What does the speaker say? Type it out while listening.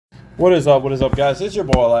What is up, guys? It's your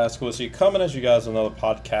boy Alaska. Coming at you guys with another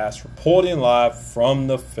podcast, reporting live from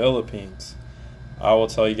the Philippines. I will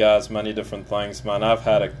tell you guys many different things, man. I've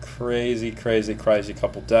had a crazy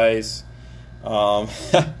couple days. I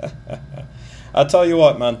tell you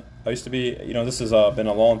what, man. I used to be, this has been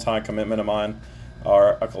a long time commitment of mine,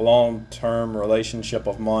 or a long-term relationship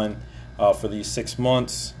of mine for these 6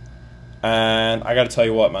 months. And I got to tell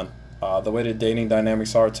you what, man. The way the dating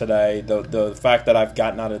dynamics are today, the fact that I've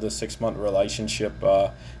gotten out of this 6-month relationship,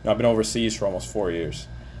 I've been overseas for almost 4 years.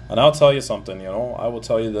 And I'll tell you something, I will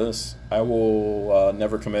tell you this, I will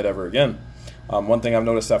never commit ever again. One thing I've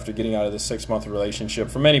noticed after getting out of this 6-month relationship,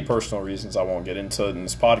 for many personal reasons I won't get into in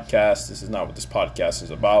this podcast, this is not what this podcast is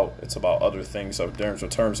about. It's about other things in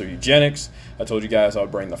terms of eugenics. I told you guys I would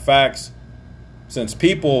bring the facts. Since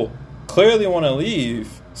people clearly want to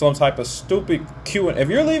leave some type of stupid Q&A. If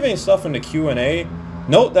you're leaving stuff in the Q&A,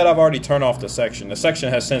 note that I've already turned off the section. The section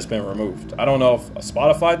has since been removed. I don't know if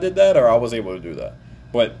Spotify did that or I was able to do that.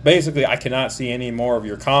 But basically, I cannot see any more of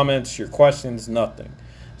your comments, your questions, nothing.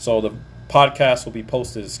 So the podcast will be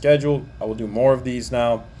posted as scheduled. I will do more of these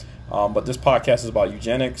now. But this podcast is about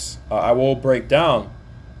eugenics. I will break down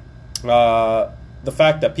the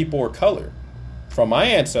fact that people were colored from my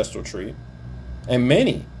ancestral tree and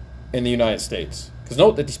many in the United States. Because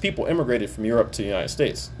note that these people immigrated from Europe to the United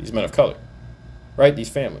States, these men of color, right? These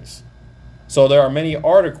families. So there are many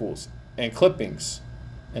articles and clippings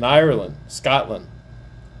in Ireland, Scotland,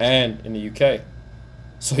 and in the UK.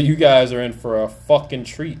 So you guys are in for a fucking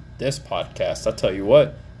treat, this podcast. I tell you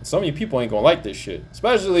what, some of you people ain't gonna like this shit,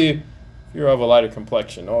 especially if you're of a lighter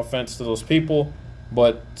complexion. No offense to those people,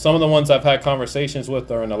 but some of the ones I've had conversations with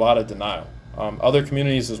are in a lot of denial. Other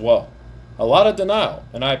communities as well. A lot of denial,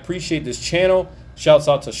 and I appreciate this channel. Shouts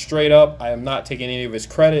out to Straight Up. I am not taking any of his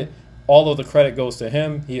credit. All of the credit goes to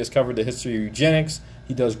him. He has covered the history of eugenics.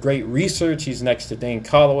 He does great research. He's next to Dane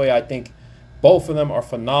Calloway. I think both of them are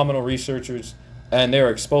phenomenal researchers, and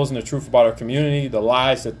they're exposing the truth about our community, the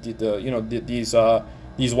lies that these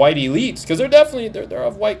white elites, because they're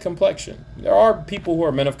of white complexion. There are people who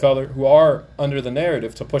are men of color who are under the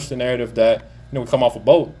narrative to push the narrative that we come off a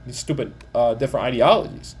boat. These stupid different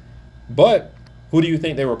ideologies. But who do you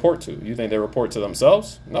think they report to? You think they report to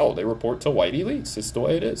themselves? No, they report to white elites. It's the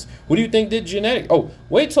way it is. Who do you think did genetics? Oh,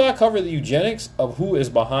 wait till I cover the eugenics of who is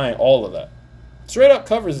behind all of that. Straight Up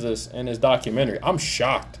covers this in his documentary. I'm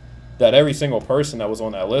shocked that every single person that was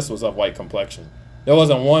on that list was of white complexion. There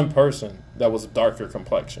wasn't one person that was a darker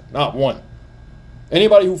complexion. Not one.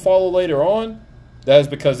 Anybody who followed later on, that is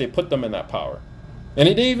because they put them in that power. And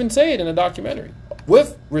he didn't even say it in the documentary.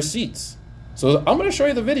 With receipts. So I'm going to show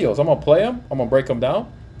you the videos. I'm going to play them. I'm going to break them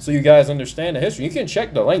down so you guys understand the history. You can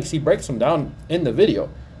check the links. He breaks them down in the video.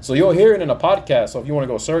 So you'll hear it in a podcast. So if you want to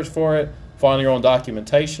go search for it, find your own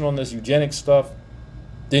documentation on this eugenics stuff,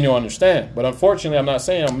 then you'll understand. But unfortunately,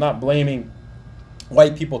 I'm not blaming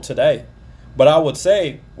white people today. But I would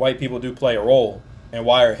say white people do play a role in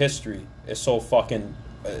why our history is so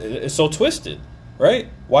twisted, right?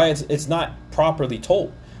 Why it's not properly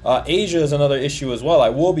told. Asia is another issue as well. I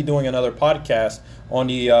will be doing another podcast on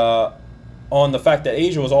the fact that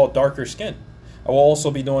Asia was all darker skin. I will also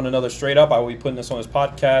be doing another Straight Up. I will be putting this on this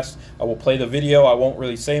podcast. I will play the video. I won't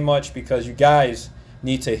really say much because you guys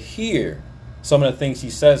need to hear some of the things he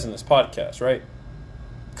says in this podcast, right?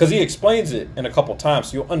 Because he explains it in a couple times,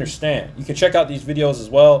 so you'll understand. You can check out these videos as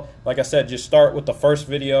well. Like I said, just start with the first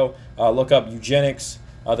video. Look up eugenics,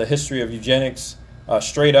 the history of eugenics,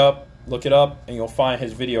 Straight Up. Look it up, and you'll find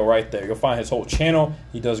his video right there. You'll find his whole channel.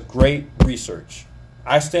 He does great research.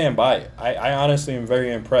 I stand by it. I honestly am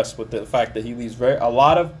very impressed with the fact that he leaves a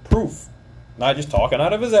lot of proof. Not just talking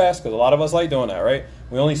out of his ass, because a lot of us like doing that, right?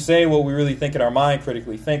 We only say what we really think in our mind,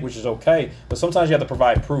 critically think, which is okay. But sometimes you have to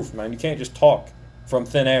provide proof, man. You can't just talk from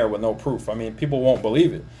thin air with no proof. I mean, people won't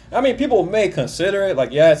believe it. I mean, people may consider it.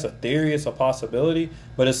 Like, yeah, it's a theory, it's a possibility.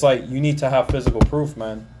 But it's like you need to have physical proof,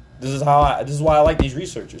 man. This is why I like these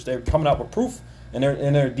researchers. They're coming out with proof, and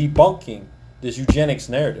they're debunking this eugenics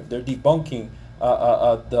narrative. They're debunking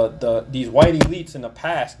these white elites in the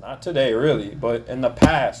past, not today really, but in the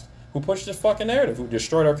past, who pushed this fucking narrative, who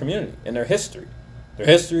destroyed our community and their history. Their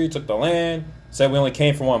history took the land, said we only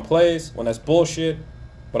came from one place, when that's bullshit.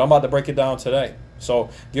 But I'm about to break it down today.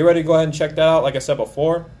 So get ready to go ahead and check that out. Like I said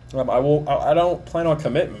before, I don't plan on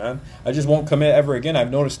committing, man. I just won't commit ever again.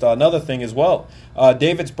 I've noticed another thing as well.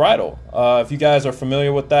 David's Bridal. If you guys are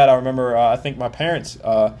familiar with that, I remember I think my parents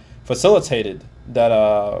facilitated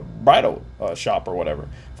that bridal shop or whatever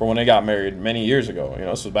for when they got married many years ago.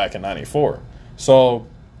 This was back in '94. So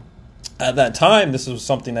at that time, this was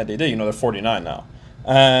something that they did. They're 49 now.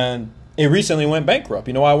 And it recently went bankrupt.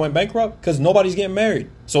 You know why it went bankrupt? Because nobody's getting married.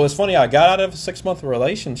 So it's funny, I got out of a 6-month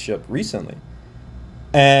relationship recently,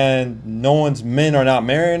 and men are not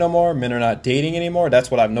marrying no more. Men are not dating anymore.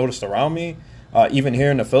 That's what I've noticed around me. Even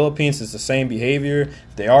here in the Philippines, it's the same behavior.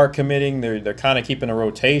 They are committing. They're kind of keeping a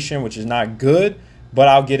rotation, which is not good. But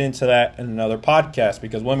I'll get into that in another podcast,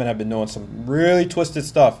 because women have been doing some really twisted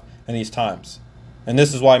stuff in these times. And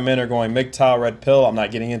this is why men are going MGTOW, red pill. I'm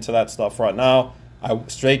not getting into that stuff right now.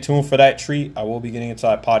 Stay tuned for that treat. I will be getting into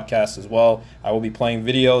that podcast as well. I will be playing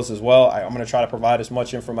videos as well. I'm going to try to provide as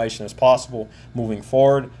much information as possible moving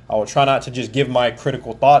forward. I will try not to just give my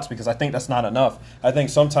critical thoughts, because I think that's not enough. I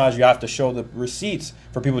think sometimes you have to show the receipts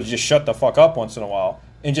for people to just shut the fuck up once in a while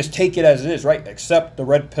and just take it as it is, right? Accept the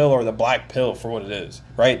red pill or the black pill for what it is,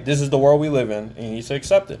 right? This is the world we live in, and you need to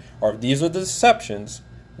accept it. Or if these are the deceptions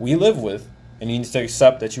we live with, and you need to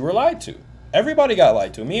accept that you were lied to. Everybody got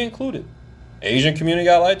lied to, me included. Asian community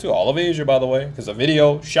got lied to, all of Asia, by the way, because the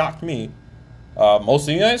video shocked me. Most of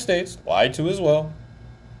the United States lied to as well.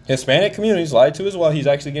 Hispanic communities lied to as well. He's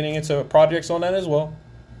actually getting into projects on that as well.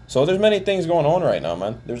 So there's many things going on right now,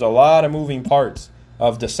 man. There's a lot of moving parts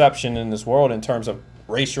of deception in this world in terms of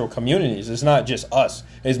racial communities. It's not just us.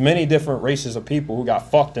 There's many different races of people who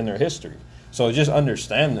got fucked in their history. So just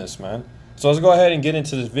understand this, man. So let's go ahead and get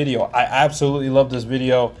into this video. I absolutely love this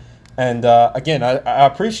video. And again, I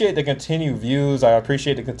appreciate the continued views. I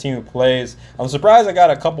appreciate the continued plays. I'm surprised I got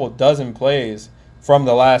a couple dozen plays from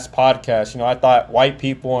the last podcast. You know, I thought white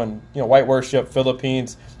people and, white worship,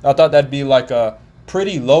 Philippines, I thought that'd be like a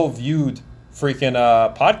pretty low viewed freaking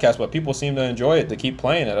podcast, but people seem to enjoy it. They keep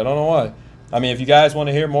playing it. I don't know why. I mean, if you guys want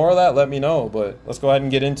to hear more of that, let me know. But let's go ahead and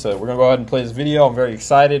get into it. We're going to go ahead and play this video. I'm very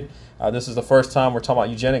excited. This is the first time we're talking about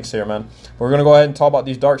eugenics here, man. We're going to go ahead and talk about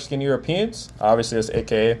these dark-skinned Europeans, obviously it's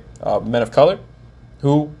a.k.a. Men of color,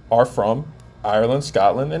 who are from Ireland,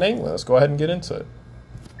 Scotland, and England. Let's go ahead and get into it.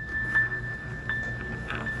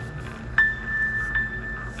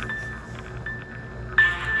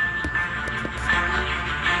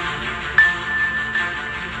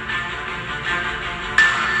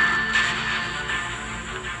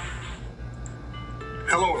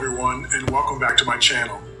 Hello everyone, and welcome back to my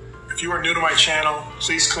channel. If you are new to my channel,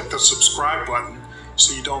 please click the subscribe button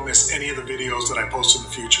so you don't miss any of the videos that I post in the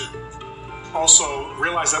future. Also,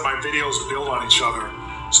 realize that my videos build on each other,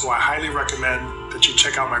 so I highly recommend that you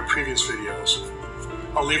check out my previous videos.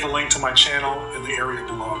 I'll leave a link to my channel in the area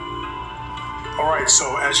below. Alright,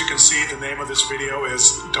 so as you can see, the name of this video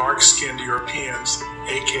is Dark-Skinned Europeans,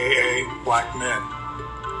 aka Black Men.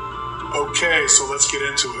 Okay, so let's get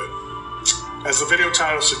into it. As the video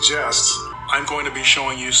title suggests, I'm going to be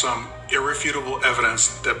showing you some irrefutable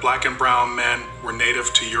evidence that black and brown men were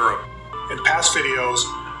native to Europe. In past videos,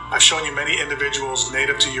 I've shown you many individuals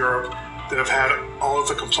native to Europe that have had all of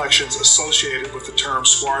the complexions associated with the term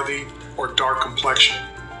swarthy or dark complexion.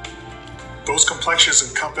 Those complexions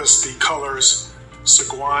encompass the colors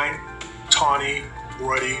sanguine, tawny,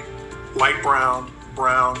 ruddy, light brown,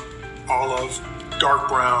 brown, olive, dark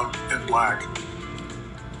brown, and black.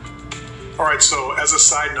 Alright, so as a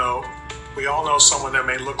side note, we all know someone that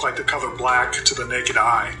may look like the color black to the naked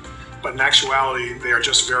eye, but in actuality, they are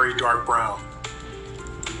just very dark brown.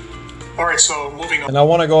 Alright, so moving on. And I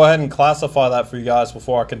want to go ahead and classify that for you guys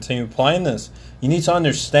before I continue playing this. You need to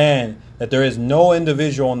understand that there is no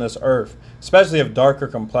individual on this earth, especially of darker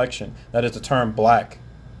complexion, that is the term black.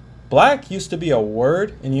 Black used to be a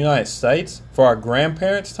word in the United States for our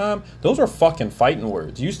grandparents' time. Those were fucking fighting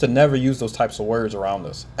words. You used to never use those types of words around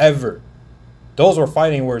us, ever. Those were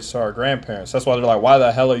fighting words to our grandparents. That's why they're like, why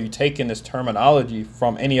the hell are you taking this terminology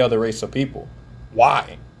from any other race of people?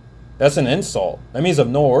 Why? That's an insult. That means of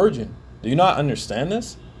no origin. Do you not understand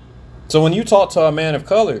this? So when you talk to a man of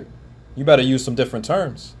color, you better use some different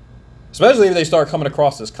terms. Especially if they start coming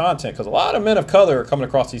across this content, because a lot of men of color are coming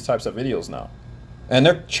across these types of videos now. And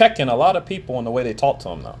they're checking a lot of people in the way they talk to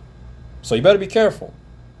them now. So you better be careful.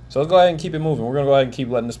 So let's go ahead and keep it moving. We're going to go ahead and keep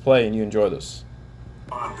letting this play, and you enjoy this.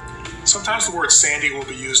 Sometimes the word sandy will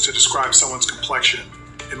be used to describe someone's complexion.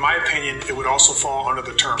 In my opinion, it would also fall under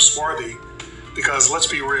the term swarthy, because let's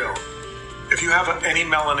be real, if you have any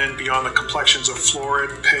melanin beyond the complexions of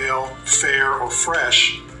florid, pale, fair, or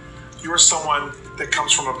fresh, you are someone that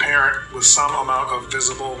comes from a parent with some amount of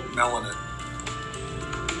visible melanin.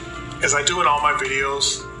 As I do in all my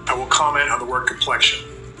videos, I will comment on the word complexion.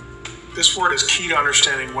 This word is key to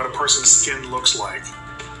understanding what a person's skin looks like.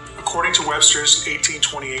 According to Webster's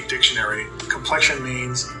 1828 dictionary, complexion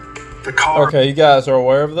means the color... Okay, you guys are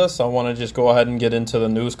aware of this. I want to just go ahead and get into the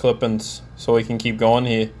news clippings so we can keep going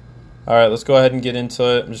here. Alright, let's go ahead and get into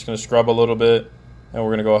it. I'm just going to scrub a little bit. and we're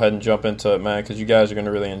going to go ahead and jump into it, man, because you guys are going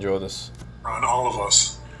to really enjoy this. On all of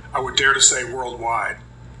us. I would dare to say worldwide.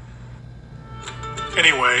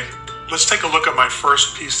 Anyway, let's take a look at my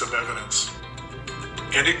first piece of evidence.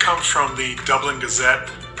 And it comes from the Dublin Gazette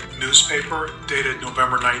newspaper, dated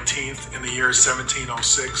November 19th in the year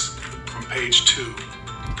 1706, from page 2.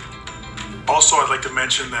 Also, I'd like to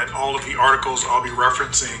mention that all of the articles I'll be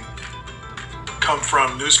referencing come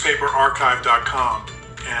from newspaperarchive.com,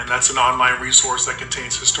 and that's an online resource that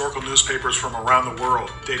contains historical newspapers from around the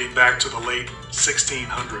world, dating back to the late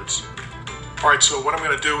 1600s. Alright, so what I'm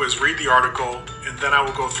going to do is read the article, and then I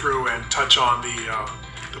will go through and touch on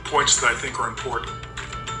the points that I think are important.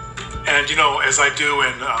 And you know, as I do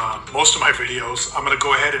in most of my videos, I'm going to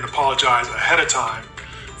go ahead and apologize ahead of time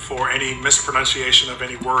for any mispronunciation of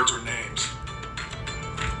any words or names.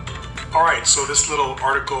 Alright, so this little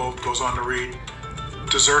article goes on to read,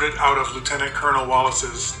 deserted out of Lieutenant Colonel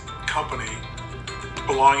Wallace's company,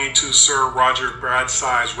 belonging to Sir Roger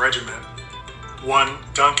Bradside's regiment, one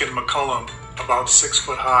Duncan McCullum, about 6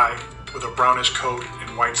 foot high, with a brownish coat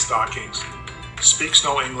and white stockings, speaks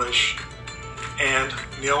no English, and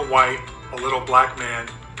Neil White, a little black man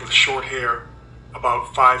with short hair,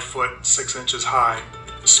 about 5 foot 6 inches high,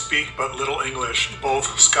 speak but little English,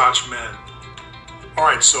 both Scotch men.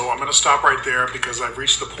 Alright, so I'm going to stop right there because I've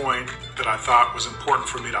reached the point that I thought was important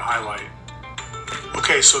for me to highlight.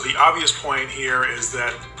 Okay, so the obvious point here is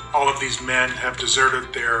that all of these men have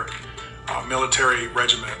deserted their military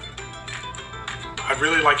regiment. I'd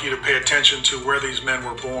really like you to pay attention to where these men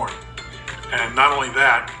were born. And not only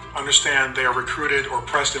that, understand they are recruited or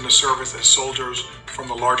pressed into service as soldiers from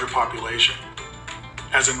the larger population.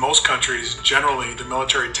 As in most countries, generally the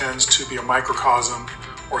military tends to be a microcosm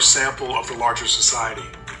or sample of the larger society.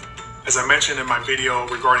 As I mentioned in my video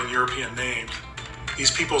regarding European names,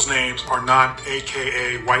 these people's names are not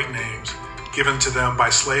AKA white names given to them by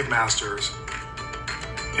slave masters.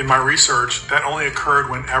 In my research, that only occurred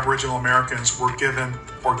when Aboriginal Americans were given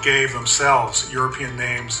or gave themselves European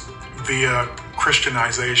names via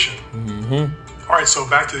Christianization. All right, so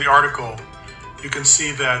back to the article. You can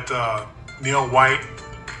see that Neil White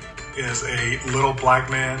is a little black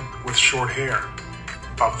man with short hair,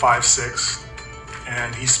 about 5'6",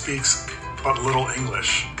 and he speaks but little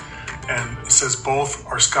English. And it says both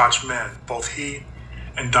are Scotch men. Both he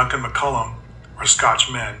and Duncan McCullum are Scotch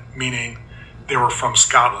men, meaning they were from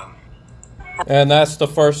Scotland. And that's the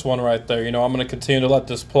first one right there. You know, I'm going to continue to let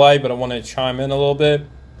this play, but I want to chime in a little bit.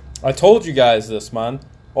 I told you guys this, man.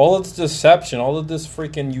 All of this deception, all of this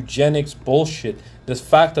freaking eugenics bullshit, this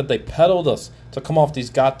fact that they peddled us to come off these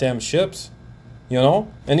goddamn ships, you know?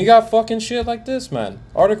 And you got fucking shit like this, man.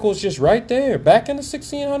 Articles just right there. Back in the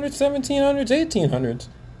 1600s, 1700s, 1800s.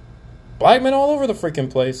 Black men all over the freaking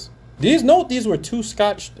place. These were two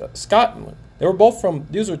Scotland. They were both from,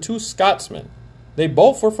 these were two Scotsmen. They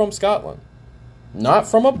both were from Scotland. Not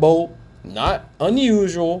from a boat, not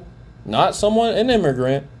unusual, not an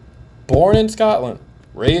immigrant. Born in Scotland,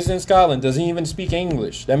 raised in Scotland, doesn't even speak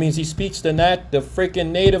English. That means he speaks the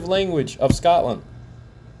freaking native language of Scotland.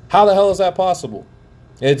 How the hell is that possible?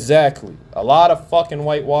 Exactly. A lot of fucking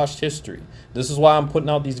whitewashed history. This is why I'm putting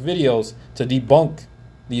out these videos to debunk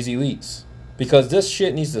these elites. Because this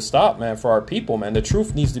shit needs to stop, man, for our people, man. The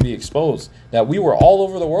truth needs to be exposed. That we were all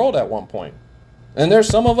over the world at one point. And there's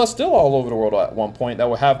some of us still all over the world at one point that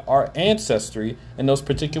will have our ancestry in those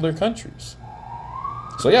particular countries.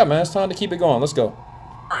 So yeah, man, it's time to keep it going. Let's go.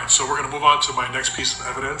 Alright, so we're going to move on to my next piece of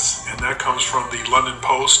evidence, and that comes from the London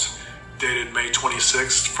Post, dated May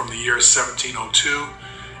 26th, from the year 1702,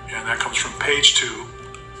 and that comes from page 2.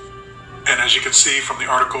 And as you can see from the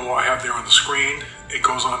article I have there on the screen, it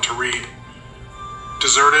goes on to read,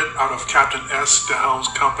 deserted out of Captain S. de Helm's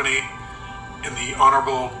company in the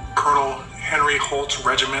Honorable Colonel Henry Holt's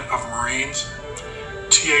Regiment of Marines,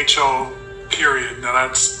 THO, period. Now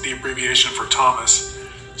that's the abbreviation for Thomas.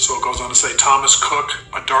 So it goes on to say, Thomas Cook,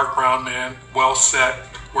 a dark brown man, well set,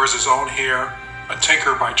 wears his own hair, a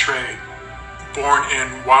tinker by trade. Born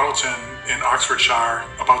in Waddleton in Oxfordshire,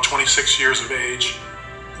 about 26 years of age,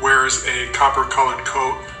 wears a copper-colored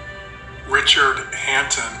coat. Richard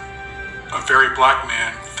Hanton, a very black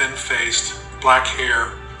man, thin-faced, black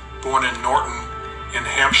hair, born in Norton in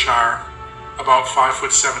Hampshire, about 5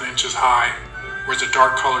 foot 7 inches high, wears a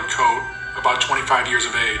dark-colored coat, about 25 years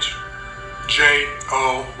of age.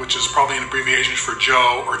 J.O., which is probably an abbreviation for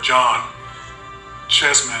Joe or John,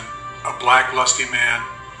 Chesman, a black lusty man,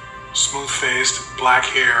 smooth-faced, black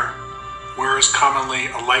hair, wears commonly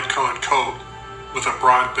a light-colored coat with a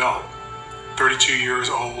broad belt, 32 years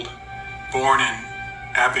old, born in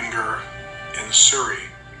Abinger in Surrey.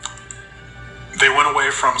 They went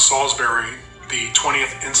away from Salisbury the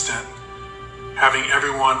 20th instant, having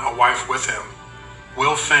everyone a wife with him.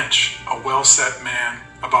 Will Finch, a well-set man,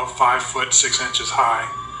 about 5 foot 6 inches high,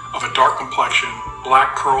 of a dark complexion,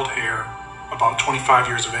 black curled hair, about 25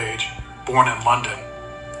 years of age, born in London,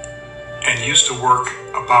 and used to work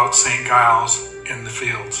about St. Giles in the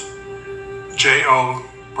fields. J.O.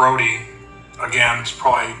 Brody, again,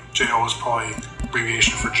 J.O. is probably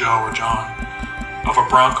abbreviation for Joe or John, of a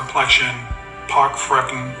brown complexion,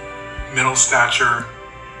 pock-freckened, middle stature,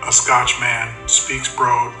 a Scotch man, speaks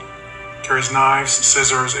broad, carries knives,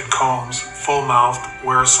 scissors, and combs, full-mouthed,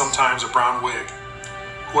 wears sometimes a brown wig.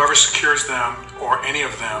 Whoever secures them, or any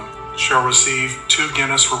of them, shall receive 2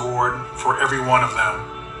 Guinness reward for every one of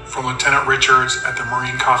them, from Lieutenant Richards at the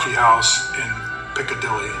Marine Coffee House in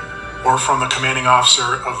Piccadilly, or from the commanding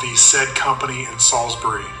officer of the said company in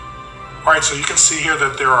Salisbury. All right, so you can see here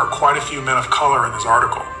that there are quite a few men of color in this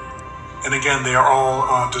article. And again, they are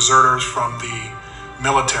all deserters from the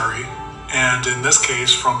military, and in this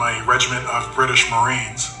case, from a regiment of British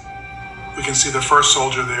Marines. We can see the first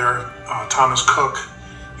soldier there, Thomas Cook.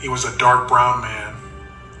 He was a dark brown man,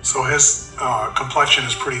 so his complexion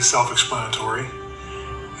is pretty self-explanatory.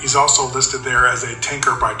 He's also listed there as a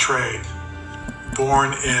tinker by trade,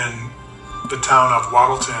 born in the town of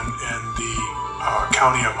Waddleton in the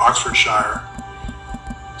county of Oxfordshire.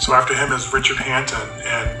 So after him is Richard Hampton,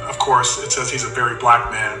 and of course it says he's a very black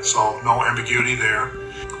man, so no ambiguity there.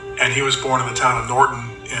 And he was born in the town of Norton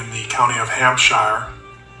in the county of Hampshire.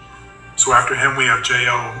 So after him we have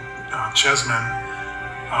J.O. Chesman,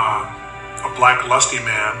 a black lusty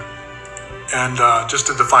man. And just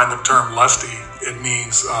to define the term lusty, it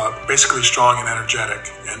means basically strong and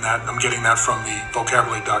energetic. And that I'm getting that from the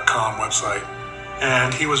vocabulary.com website.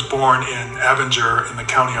 And he was born in Abinger in the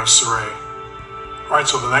county of Surrey. All right,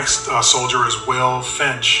 so the next soldier is Will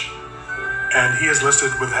Finch, and he is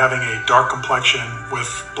listed with having a dark complexion with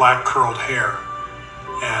black curled hair,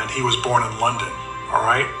 and he was born in London. All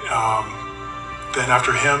right, then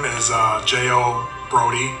after him is J.O.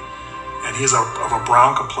 Brody, and he's of a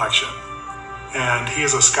brown complexion, and he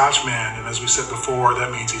is a Scotchman, and as we said before, that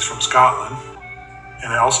means he's from Scotland,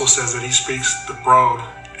 and it also says that he speaks the brogue,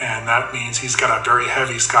 and that means he's got a very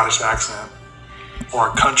heavy Scottish accent, or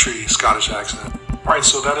a country Scottish accent. All right,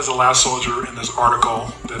 so that is the last soldier in this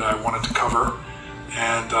article that I wanted to cover.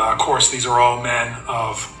 And of course, these are all men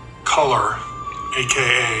of color,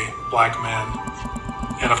 aka black men.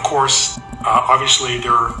 And of course, obviously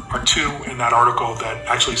there are 2 in that article that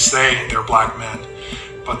actually say they're black men.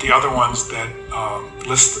 But the other ones that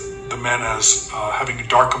list the men as having a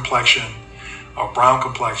dark complexion, a brown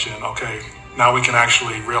complexion, okay, now we can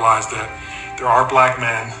actually realize that there are black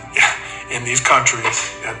men in these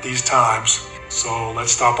countries at these times. So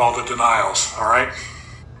let's stop all the denials, all right?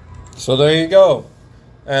 So there you go.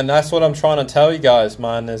 And that's what I'm trying to tell you guys,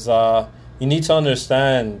 man, is you need to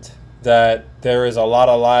understand that there is a lot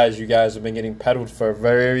of lies you guys have been getting peddled for a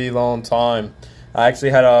very long time. I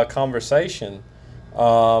actually had a conversation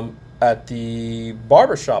at the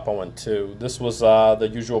barbershop I went to. This was the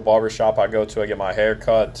usual barbershop I go to. I get my hair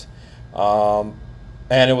cut.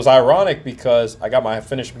 And it was ironic because I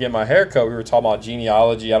finished getting my hair cut. We were talking about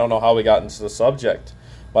genealogy. I don't know how we got into the subject.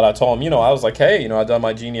 But I told him, I was like, hey, I've done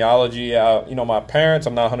my genealogy. My parents,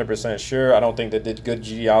 I'm not 100% sure. I don't think they did good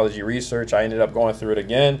genealogy research. I ended up going through it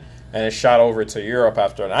again, and it shot over to Europe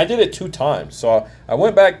after. And I did it 2 times. So I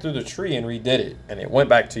went back through the tree and redid it, and it went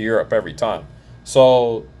back to Europe every time.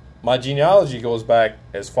 So my genealogy goes back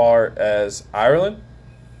as far as Ireland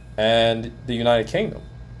and the United Kingdom.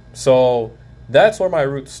 So that's where my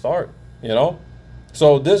roots start,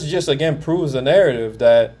 So this just, again, proves the narrative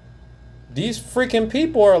that these freaking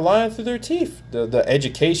people are lying through their teeth. The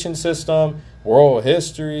education system, world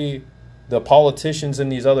history, the politicians in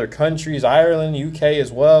these other countries, Ireland, UK as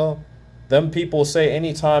well. Them people say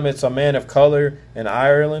anytime it's a man of color in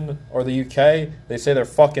Ireland or the UK, they say they're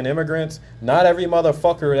fucking immigrants. Not every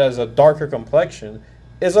motherfucker that has a darker complexion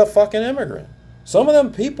is a fucking immigrant. Some of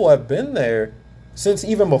them people have been there since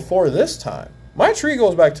even before this time. My tree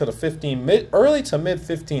goes back to the early to mid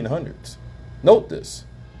 1500s. Note this.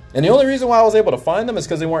 And the only reason why I was able to find them is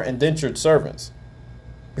because they weren't indentured servants.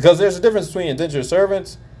 Because there's a difference between indentured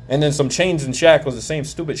servants and then some chains and shackles, the same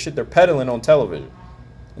stupid shit they're peddling on television.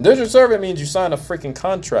 Indentured servant means you sign a freaking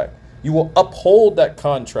contract. You will uphold that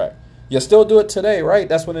contract. You still do it today, right?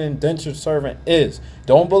 That's what an indentured servant is.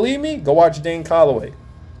 Don't believe me? Go watch Dane Calloway.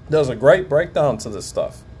 Does a great breakdown to this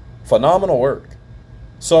stuff. Phenomenal work.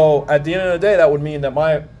 So at the end of the day, that would mean that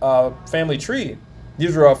my family tree,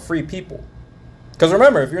 these are free people. Because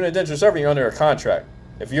remember, if you're an indentured servant, you're under a contract.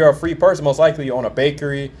 If you're a free person, most likely you own a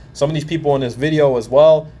bakery. Some of these people in this video as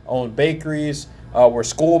well own bakeries, were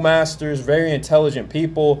schoolmasters, very intelligent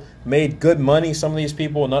people, made good money. Some of these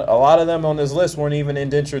people, a lot of them on this list weren't even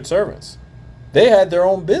indentured servants. They had their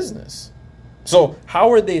own business. So how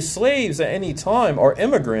were they slaves at any time or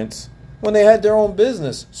immigrants when they had their own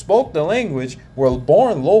business, spoke the language, were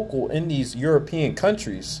born local in these European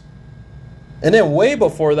countries? And then way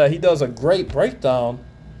before that, he does a great breakdown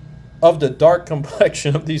of the dark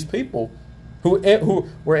complexion of these people who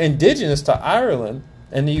were indigenous to Ireland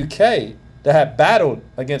and the UK that had battled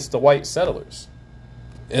against the white settlers.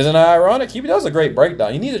 Isn't that ironic? He does a great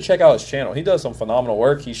breakdown. You need to check out his channel. He does some phenomenal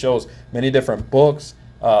work. He shows many different books,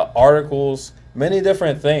 articles, many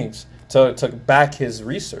different things to back his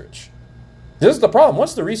research. This is the problem.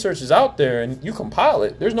 Once the research is out there and you compile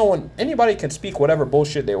it, there's no one, anybody can speak whatever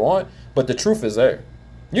bullshit they want, but the truth is there.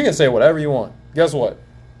 You can say whatever you want. Guess what?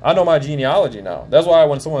 I know my genealogy now. That's why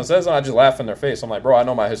when someone says that, I just laugh in their face. I'm like, bro, I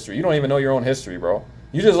know my history. You don't even know your own history, bro.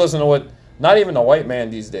 You just listen to what, not even a white man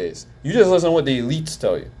these days. You just listen to what the elites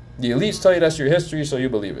tell you. The elites tell you that's your history, so you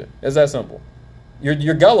believe it. It's that simple.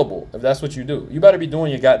 You're gullible if that's what you do. You better be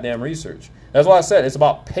doing your goddamn research. That's why I said it's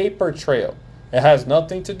about paper trail. It has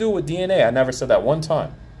nothing to do with DNA. I never said that one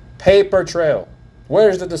time. Paper trail.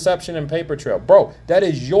 Where's the deception in paper trail? Bro, that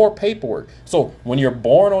is your paperwork. So when you're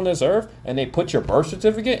born on this earth and they put your birth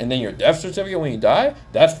certificate and then your death certificate when you die,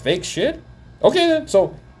 that's fake shit? Okay then,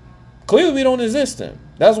 so clearly we don't exist then.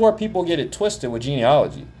 That's where people get it twisted with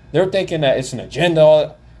genealogy. They're thinking that it's an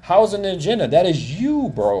agenda. How is it an agenda? That is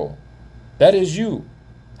you, bro. That is you.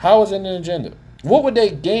 How is it an agenda? What would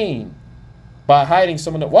they gain by hiding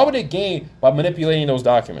some of the... What would they gain by manipulating those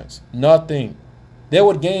documents? Nothing. They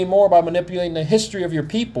would gain more by manipulating the history of your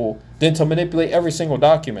people than to manipulate every single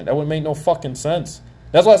document. That would make no fucking sense.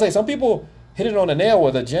 That's why I say some people hit it on the nail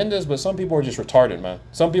with agendas, but some people are just retarded, man.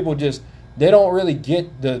 Some people just, they don't really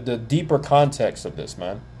get the deeper context of this,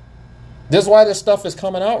 man. This is why this stuff is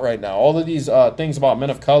coming out right now. All of these things about men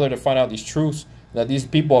of color to find out these truths, that these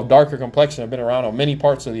people of darker complexion have been around on many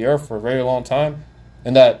parts of the earth for a very long time,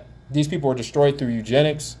 and that these people were destroyed through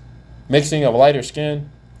eugenics, mixing of lighter skin,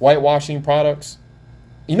 whitewashing products.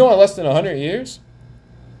 You know, in less than 100 years,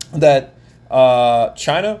 that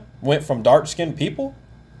China went from dark-skinned people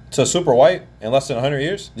to super white in less than 100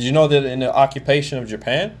 years? Did you know that in the occupation of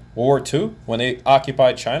Japan, World War II, when they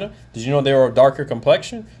occupied China, did you know they were of darker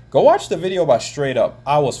complexion? Go watch the video by Straight Up.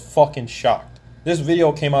 I was fucking shocked. This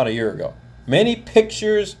video came out a year ago. Many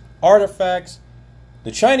pictures, artifacts.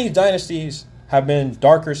 The Chinese dynasties have been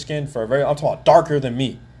darker skinned for a very, I'm talking about darker than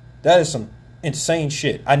me. That is some insane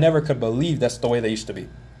shit. I never could believe that's the way they used to be.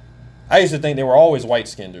 I used to think they were always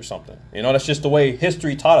white-skinned or something. You know, that's just the way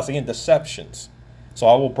history taught us. Again, deceptions. So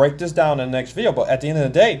I will break this down in the next video. But at the end of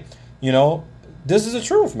the day, you know, this is the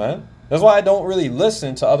truth, man. That's why I don't really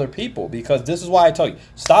listen to other people, because this is why I tell you,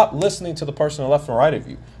 stop listening to the person left and right of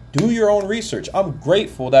you. Do your own research. I'm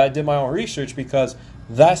grateful that I did my own research, because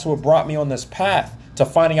that's what brought me on this path to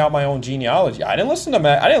finding out my own genealogy. I didn't listen to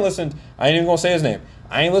Matt. I ain't even going to say his name.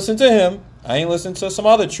 I ain't listened to him. I ain't listened to some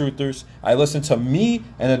other truthers. I listened to me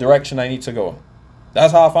and the direction I need to go.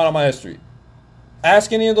 That's how I found out my history.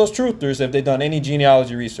 Ask any of those truthers if they've done any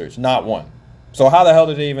genealogy research. Not one. So how the hell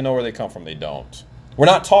do they even know where they come from? They don't. We're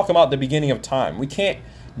not talking about the beginning of time. We can't.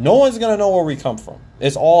 No one's going to know where we come from.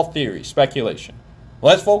 It's all theory, speculation.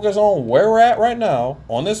 Let's focus on where we're at right now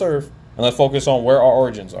on this earth, and let's focus on where our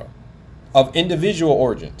origins are. Of individual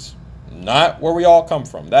origins. Not where we all come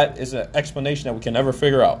from. That is an explanation that we can never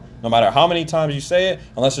figure out. No matter how many times you say it,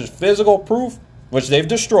 unless there's physical proof, which they've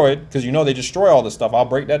destroyed, because you know they destroy all this stuff. I'll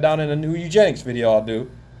break that down in a new eugenics video I'll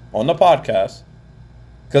do on the podcast.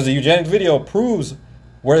 Because the eugenics video proves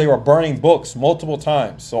where they were burning books multiple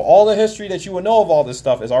times. So all the history that you would know of all this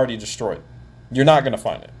stuff is already destroyed. You're not going to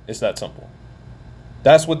find it. It's that simple.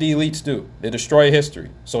 That's what the elites do. They destroy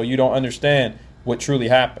history so you don't understand what truly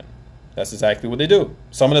happened. That's exactly what they do.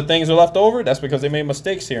 Some of the things are left over. That's because they made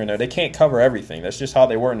mistakes here and there. They can't cover everything. That's just how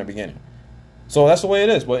they were in the beginning. So that's the way it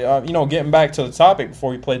is. But, you know, getting back to the topic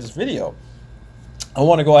before we play this video, I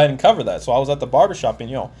want to go ahead and cover that. So I was at the barbershop and,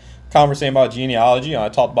 you know, conversing about genealogy. I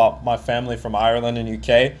talked about my family from Ireland and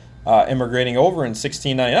UK immigrating over in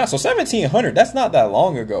 1699. So 1700, that's not that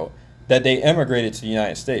long ago that they immigrated to the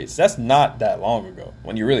United States. That's not that long ago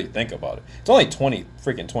when you really think about it. It's only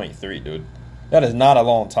 23, dude. That is not a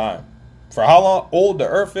long time. For how long old the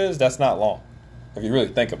earth is, that's not long, if you really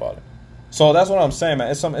think about it. So that's what I'm saying, man.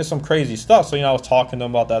 It's some crazy stuff. So, you know, I was talking to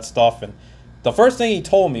him about that stuff, and the first thing he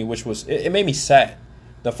told me, which was, it made me sad.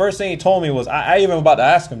 The first thing he told me was, I even about to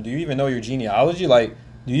ask him, do you even know your genealogy? Like,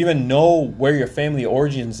 Do you even know where your family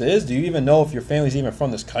origins is? Do you even know if your family's even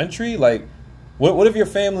from this country? Like, what if your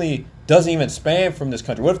family doesn't even span from this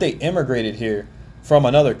country? What if they immigrated here from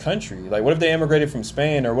another country? Like, what if they immigrated from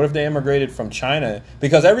Spain, or what if they immigrated from China?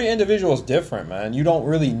 Because every individual is different, man. You don't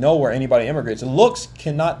really know where anybody immigrates. Looks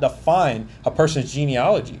cannot define a person's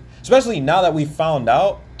genealogy, especially now that we found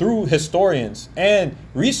out through historians and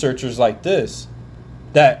researchers like this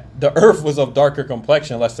that the earth was of darker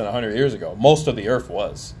complexion less than 100 years ago. Most of the earth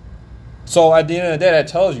was. So at the end of the day, that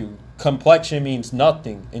tells you complexion means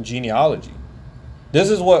nothing in genealogy. This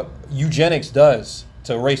is what eugenics does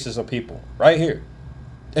to races of people right here.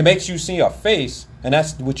 It makes you see a face, and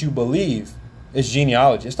that's what you believe is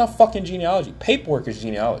genealogy. It's not fucking genealogy. Paperwork is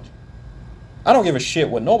genealogy. I don't give a shit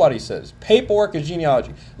what nobody says. Paperwork is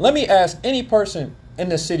genealogy. Let me ask any person in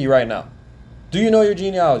this city right now. Do you know your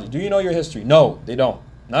genealogy? Do you know your history? No, they don't.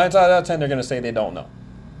 9 times out of 10, they're going to say they don't know.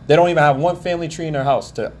 They don't even have one family tree in their house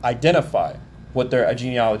to identify what their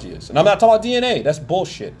genealogy is. And I'm not talking about DNA. That's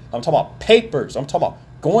bullshit. I'm talking about papers. I'm talking about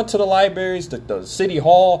going to the libraries, the city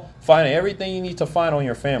hall, finding everything you need to find on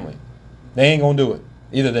your family. They ain't going to do it.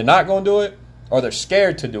 Either they're not going to do it, or they're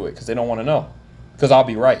scared to do it because they don't want to know. Because I'll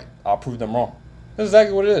be right. I'll prove them wrong. That's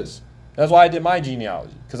exactly what it is. That's why I did my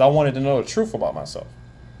genealogy, because I wanted to know the truth about myself.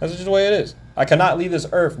 That's just the way it is. I cannot leave this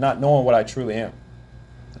earth not knowing what I truly am.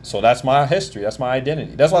 So that's my history. That's my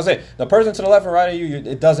identity. That's why I say the person to the left and right of you,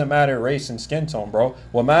 it doesn't matter race and skin tone, bro.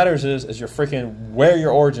 What matters is your freaking where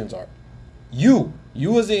your origins are. You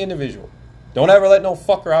as the individual. Don't ever let no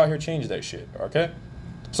fucker out here change that shit, okay?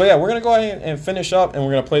 So yeah, we're going to go ahead and finish up, and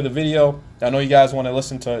we're going to play the video. I know you guys want to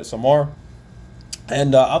listen to it some more.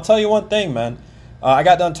 And I'll tell you one thing, man. I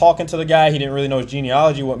got done talking to the guy. He didn't really know his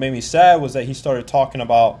genealogy. What made me sad was that he started talking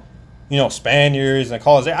about, you know, Spaniards and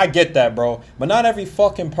colors. I get that, bro. But not every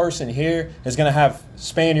fucking person here is going to have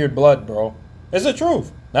Spaniard blood, bro. It's the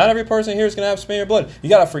truth. Not every person here is going to have Spaniard blood. You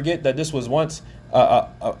got to forget that this was once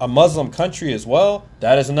a Muslim country as well.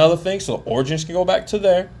 That is another thing. So origins can go back to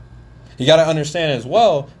there. You got to understand as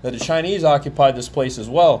well that the Chinese occupied this place as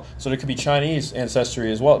well. So there could be Chinese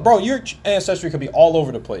ancestry as well. Bro, your ancestry could be all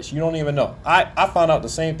over the place. You don't even know. I found out the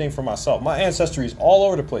same thing for myself. My ancestry is all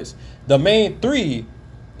over the place. The main three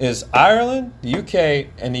is Ireland, the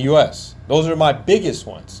UK, and the US. Those are my biggest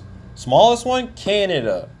ones. Smallest one,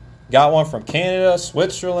 Canada. Got one from Canada,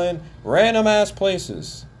 Switzerland, random ass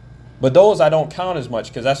places. But those I don't count as much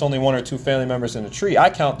because that's only 1 or 2 family members in the tree. I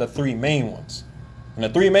count the 3 main ones. And the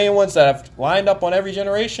 3 main ones that have lined up on every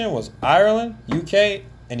generation was Ireland, UK,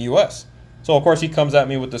 and US. So, of course, he comes at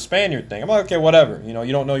me with the Spaniard thing. I'm like, okay, whatever. You know,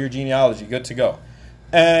 you don't know your genealogy. Good to go.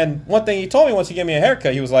 And one thing he told me once he gave me a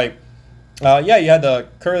haircut, he was like, yeah, you had the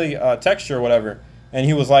curly texture or whatever. And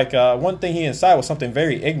he was like, one thing he inside was something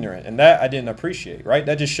very ignorant. And that I didn't appreciate, right?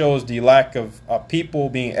 That just shows the lack of people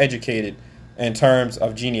being educated in terms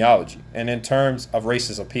of genealogy and in terms of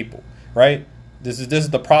races of people, right? This is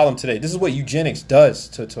the problem today. This is what eugenics does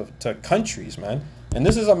to countries, man. And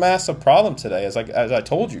this is a massive problem today, as I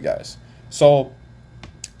told you guys. So,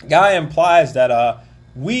 guy implies that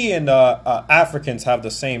we and Africans have the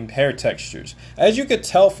same hair textures. As you could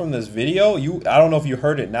tell from this video, I don't know if you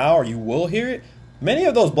heard it now or you will hear it. Many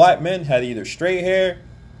of those black men had either straight hair,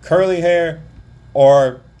 curly hair,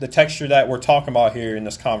 or the texture that we're talking about here in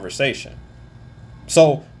this conversation.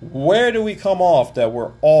 So where do we come off that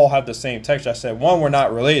we're all have the same texture? I said, one, we're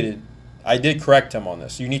not related. I did correct him on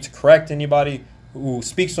this. You need to correct anybody who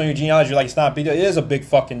speaks on your genealogy like it's not a big deal. It is a big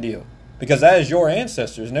fucking deal. Because that is your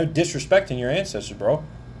ancestors, and they're disrespecting your ancestors, bro.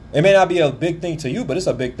 It may not be a big thing to you, but it's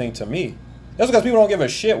a big thing to me. That's because people don't give a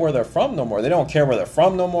shit where they're from no more. They don't care where they're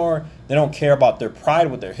from no more. They don't care about their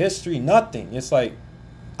pride with their history. Nothing. It's like,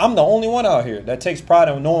 I'm the only one out here that takes pride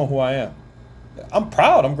in knowing who I am. I'm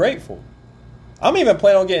proud. I'm grateful. I'm even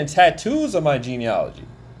planning on getting tattoos of my genealogy.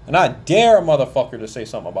 And I dare a motherfucker to say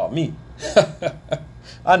something about me.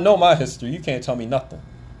 I know my history. You can't tell me nothing.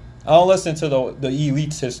 I don't listen to the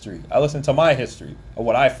elite's history. I listen to my history of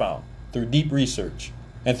what I found through deep research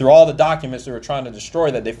and through all the documents they were trying to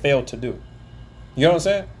destroy that they failed to do. You know what I'm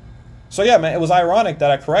saying? So yeah, man, it was ironic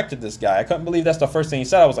that I corrected this guy. I couldn't believe that's the first thing he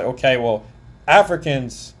said. I was like, okay, well,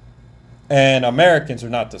 Africans and Americans are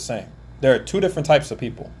not the same. There are 2 different types of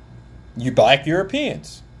people. You black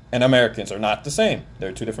Europeans and Americans are not the same. There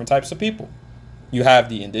are 2 different types of people. You have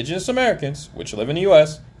the indigenous Americans, which live in the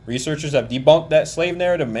U.S. Researchers have debunked that slave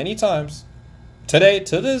narrative many times. Today,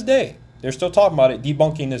 to this day, they're still talking about it,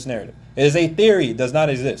 debunking this narrative. It is a theory. It does not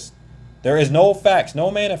exist. There is no facts,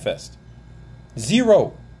 no manifest.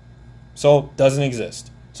 0. So, doesn't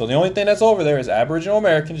exist. So, the only thing that's over there is Aboriginal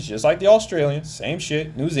Americans, just like the Australians. Same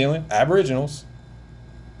shit. New Zealand, Aboriginals.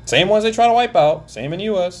 Same ones they try to wipe out. Same in the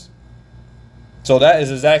U.S. So that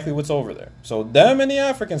is exactly what's over there. So them and the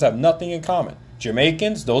Africans have nothing in common.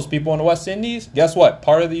 Jamaicans, those people in the West Indies, guess what?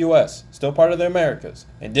 Part of the U.S. Still part of the Americas.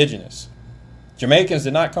 Indigenous. Jamaicans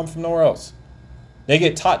did not come from nowhere else. They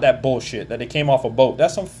get taught that bullshit, that they came off a boat.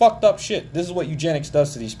 That's some fucked up shit. This is what eugenics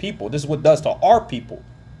does to these people. This is what it does to our people.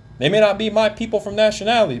 They may not be my people from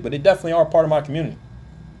nationality, but they definitely are part of my community.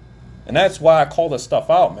 And that's why I call this stuff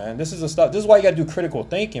out, man. This is why you got to do critical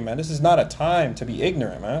thinking, man. This is not a time to be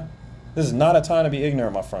ignorant, man. This is not a time to be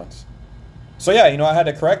ignorant, my friends. So yeah, I had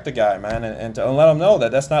to correct the guy, man, and to let him know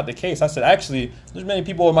that that's not the case. I said, actually, there's many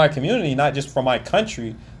people in my community, not just from my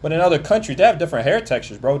country, but in other countries, they have different hair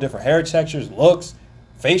textures, bro. Different hair textures, looks,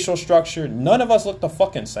 facial structure. None of us look the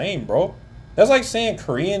fucking same, bro. That's like saying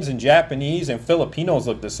Koreans and Japanese and Filipinos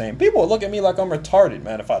look the same. People would look at me like I'm retarded,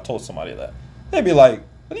 man, if I told somebody that. They'd be like,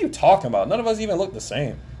 what are you talking about? None of us even look the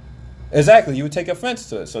same. Exactly, you would take offense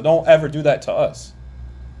to it, so don't ever do that to us.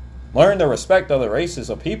 Learn to respect other races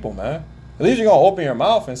of people, man. At least you're going to open your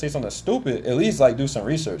mouth and say something stupid. At least, do some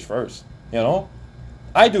research first,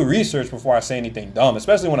 I do research before I say anything dumb,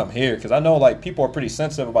 especially when I'm here, because I know, people are pretty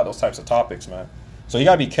sensitive about those types of topics, man. So you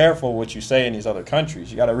got to be careful what you say in these other countries.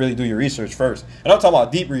 You got to really do your research first. And I'm talking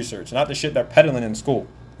about deep research, not the shit they're peddling in school.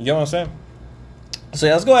 You get what I'm saying? So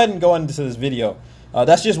yeah, let's go ahead and go into this video.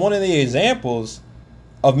 That's just one of the examples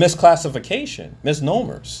of misclassification,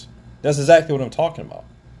 misnomers. That's exactly what I'm talking about.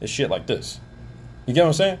 It's shit like this. You get what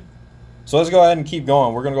I'm saying? So let's go ahead and keep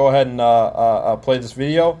going. We're going to go ahead and play this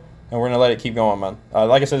video, and we're going to let it keep going, man.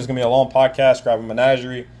 Like I said, it's going to be a long podcast. Grab a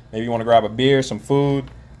menagerie. Maybe you want to grab a beer, some food.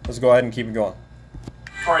 Let's go ahead and keep it going.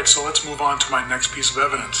 All right, so let's move on to my next piece of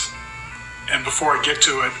evidence. And before I get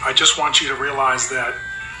to it, I just want you to realize that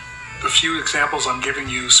the few examples I'm giving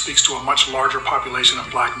you speaks to a much larger population of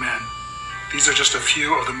black men. These are just a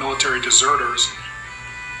few of the military deserters.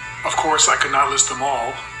 Of course, I could not list them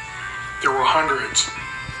all. There were hundreds.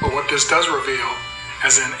 But what this does reveal,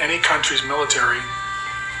 as in any country's military,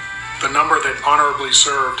 the number that honorably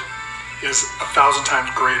served is 1,000 times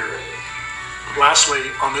greater. Lastly,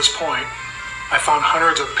 on this point, I found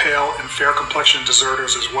hundreds of pale and fair complexion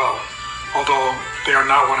deserters as well, although they are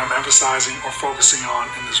not what I'm emphasizing or focusing on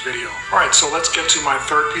in this video. All right, so let's get to my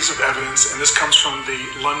third piece of evidence, and this comes from the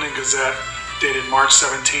London Gazette, dated March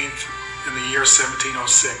 17th in the year 1706,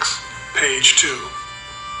 page 2.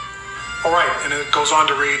 All right, and it goes on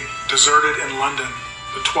to read, deserted in London,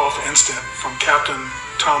 the 12th instant, from Captain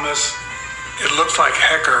Thomas, it looks like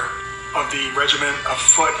Hecker, of the regiment of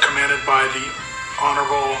foot commanded by the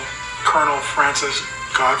Honorable Colonel Francis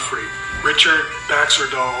Godfrey. Richard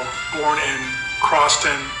Baxterdahl, born in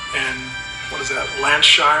Croston in,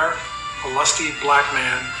 Lancashire, a lusty black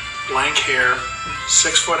man, blank hair,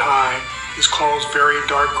 6 foot high, his clothes very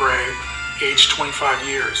dark gray, aged 25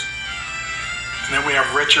 years. And then we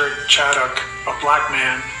have Richard Chaddock, a black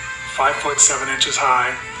man, 5 foot 7 inches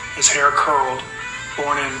high, his hair curled,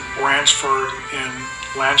 born in Ransford in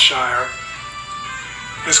Lancashire.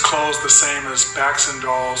 His clothes the same as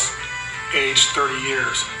Baxterdahl's, aged 30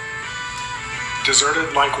 years.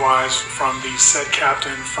 Deserted likewise from the said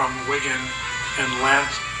captain from Wigan in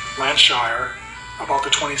Lancashire about the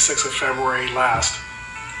 26th of February last.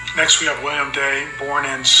 Next we have William Day, born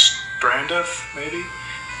in Strandith, maybe?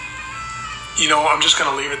 I'm just going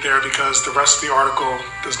to leave it there because the rest of the article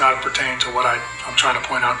does not pertain to what I'm trying to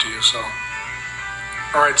point out to you. So,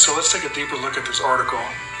 all right, so let's take a deeper look at this article.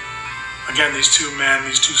 Again, these two men,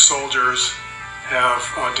 these two soldiers have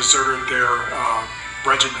deserted their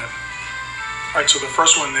regiment. All right, so the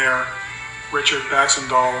first one there, Richard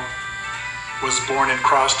Baxterdahl, was born in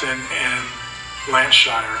Croston in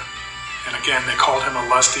Lancashire. And again, they called him a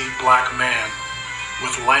lusty black man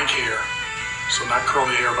with lank hair. So not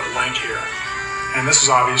curly hair, but lank hair. And this is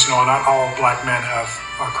obvious, not all black men have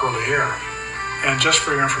curly hair. And just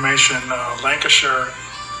for your information, Lancashire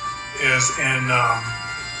is in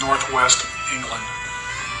northwest England.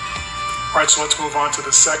 All right, so let's move on to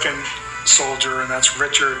the second soldier, and that's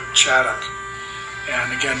Richard Chaddock.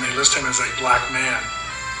 And again, they list him as a black man,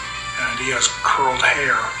 and he has curled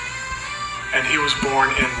hair. And he was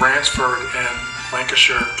born in Ransford in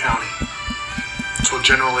Lancashire County, so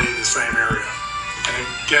generally the same area. And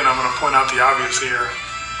again, I'm going to point out the obvious here.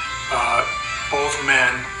 Both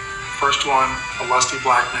men, first one, a lusty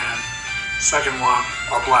black man, second one,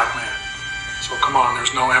 a black man. So come on,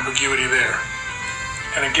 there's no ambiguity there.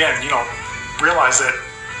 And again, realize that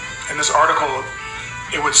in this article,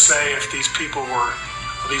 it would say if these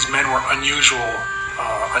men were unusual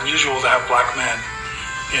to have black men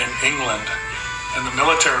in England, and the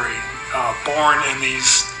military, born in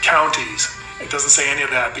these counties. It doesn't say any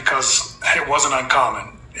of that because it wasn't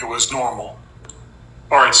uncommon. It was normal.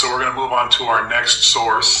 All right, so we're going to move on to our next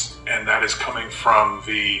source, and that is coming from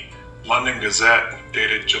the London Gazette,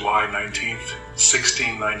 dated July 19th,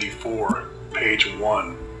 1694, page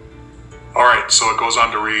 1. All right, so it goes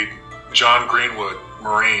on to read, John Greenwood,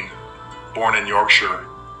 Marine, born in Yorkshire,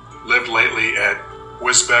 lived lately at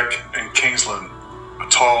Wisbeck and Kingsland, a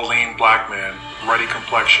tall, lean black man, ruddy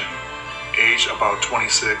complexion, age about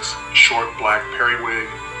 26, short black periwig,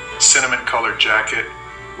 cinnamon-colored jacket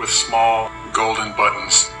with small golden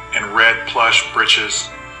buttons, and red plush breeches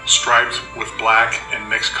striped with black and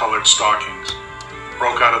mixed-colored stockings.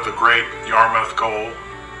 Broke out of the Great Yarmouth Gaol,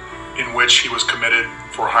 in which he was committed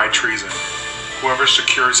for high treason. Whoever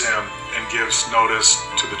secures him and gives notice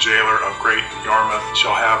to the jailer of Great Yarmouth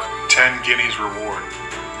shall have 10 guineas reward.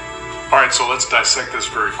 All right, so let's dissect this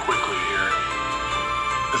very quickly here.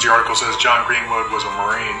 As the article says, John Greenwood was a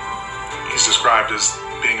Marine. He's described as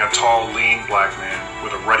being a tall, lean black man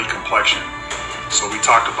with a ruddy complexion. So we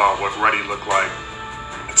talked about what ruddy looked like.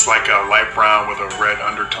 It's like a light brown with a red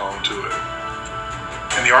undertone to it.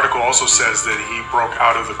 And the article also says that he broke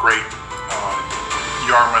out of the Great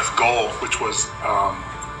Yarmouth Gaol, which was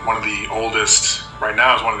one of the oldest, right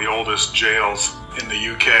now is one of the oldest jails in the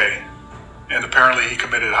UK. And apparently he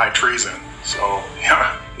committed high treason. So,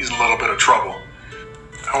 yeah, he's in a little bit of trouble.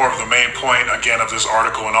 However, the main point, again, of this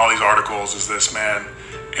article and all these articles is this man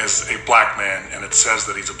is a black man, and it says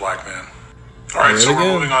that he's a black man. All right, so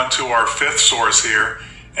we're moving on to our fifth source here,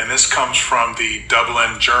 and this comes from the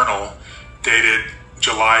Dublin Journal, dated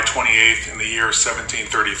July 28th in the year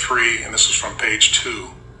 1733, and this is from page 2.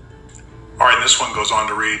 All right, and this one goes on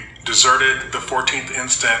to read, deserted the 14th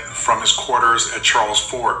instant from his quarters at Charles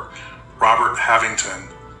Fort, Robert Havington,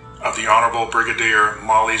 of the Honorable Brigadier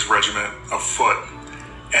Molly's Regiment of Foot,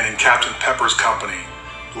 and in Captain Pepper's company,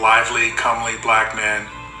 lively, comely black man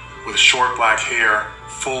with short black hair,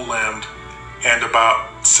 full-limbed, and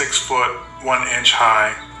about 6 foot 1 inch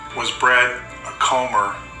high, was bred a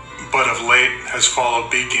comber, but of late has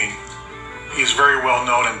followed beaking. He is very well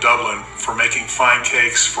known in Dublin for making fine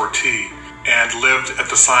cakes for tea, and lived at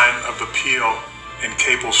the sign of the Peel in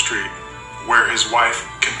Capel Street, where his wife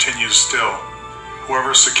continues still.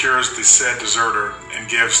 Whoever secures the said deserter and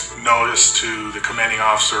gives notice to the commanding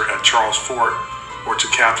officer at Charles Fort or to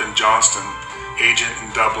Captain Johnston, agent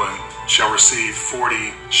in Dublin, shall receive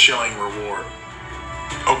 40 shilling reward.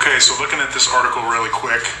 Okay, so looking at this article really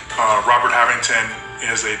quick, Robert Havington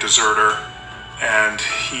is a deserter, and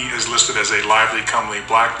he is listed as a lively, comely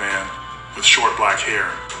black man with short black hair.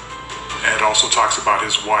 And it also talks about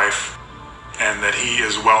his wife, and that he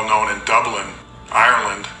is well known in Dublin,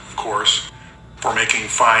 Ireland, of course, for making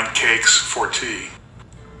fine cakes for tea.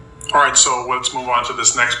 All right, so let's move on to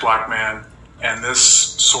this next black man, and this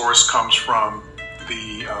source comes from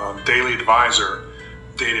the Daily Advisor,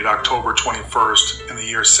 dated October 21st in the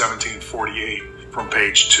year 1748, from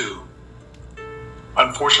page 2.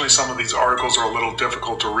 Unfortunately, some of these articles are a little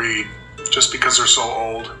difficult to read, just because they're so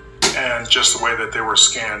old, and just the way that they were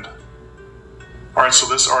scanned. All right, so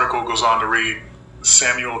this article goes on to read,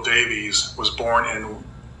 Samuel Davies was born in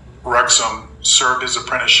Wrexham, served his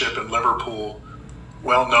apprenticeship in Liverpool,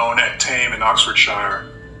 well known at Tame in Oxfordshire,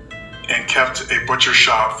 and kept a butcher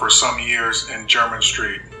shop for some years in Jermyn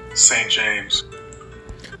Street, St. James.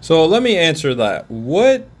 So let me answer that.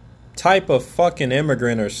 What type of fucking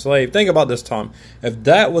immigrant or slave? Think about this, Tom. If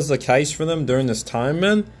that was the case for them during this time,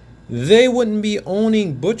 man, they wouldn't be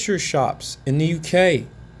owning butcher shops in the UK.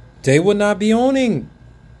 They would not be owning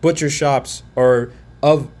butcher shops or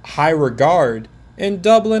of high regard in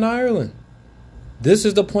Dublin, Ireland. This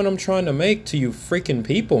is the point I'm trying to make to you freaking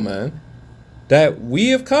people, man. That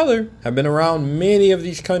we of color have been around many of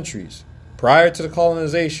these countries prior to the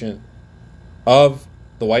colonization of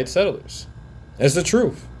the white settlers. It's the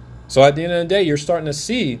truth. So at the end of the day, you're starting to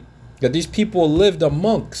see that these people lived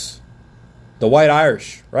amongst the white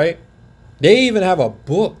Irish, right? They even have a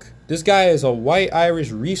book. This guy is a white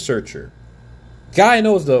Irish researcher. Guy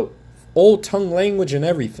knows the old tongue language and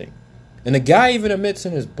everything. And the guy even admits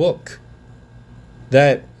in his book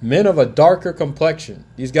that men of a darker complexion,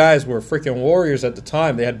 these guys were freaking warriors at the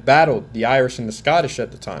time. They had battled the Irish and the Scottish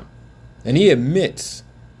at the time. And he admits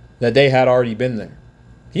that they had already been there.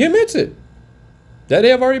 He admits it. That they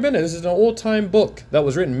have already been there. This is an old-time book that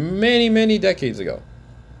was written many, many decades ago.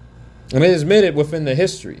 And it is admitted within the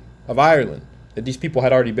history of Ireland that these people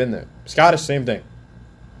had already been there. Scottish, same thing.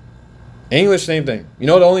 English, same thing. You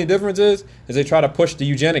know what the only difference is they try to push the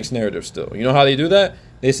eugenics narrative still. You know how they do that?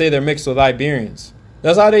 They say they're mixed with Iberians.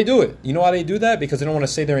 That's how they do it. You know why they do that? Because they don't want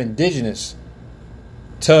to say they're indigenous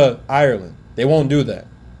to Ireland. They won't do that.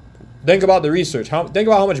 Think about the research. Think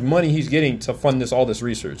about how much money he's getting to fund all this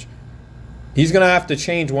research. He's going to have to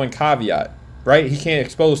change one caveat, right? He can't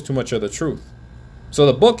expose too much of the truth. So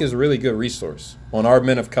the book is a really good resource on our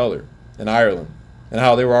men of color in Ireland and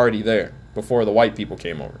how they were already there before the white people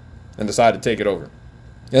came over and decided to take it over.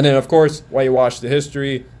 And then, of course, whitewash the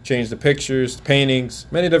history, change the pictures, paintings,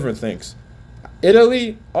 many different things.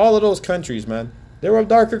 Italy, all of those countries, man, they were of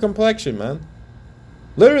darker complexion, man.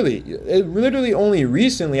 Literally only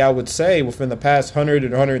recently, I would say, within the past 100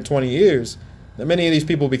 and 120 years, that many of these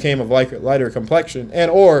people became of lighter complexion and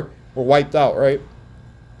or were wiped out, right?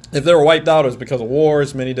 If they were wiped out, it was because of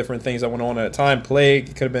wars, many different things that went on at a time, plague,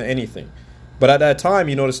 it could have been anything. But at that time,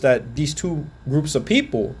 you notice that these two groups of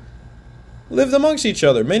people lived amongst each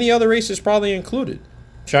other, many other races probably included.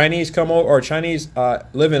 Chinese come over, or Chinese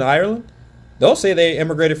live in Ireland. They'll say they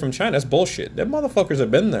immigrated from China. That's bullshit. Them motherfuckers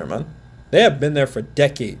have been there, man. They have been there for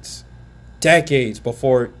decades. Decades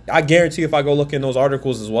before. I guarantee if I go look in those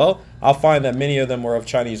articles as well, I'll find that many of them were of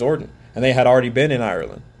Chinese origin. And they had already been in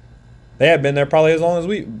Ireland. They have been there probably not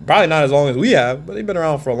as long as we have, but they've been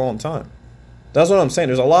around for a long time. That's what I'm saying.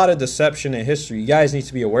 There's a lot of deception in history. You guys need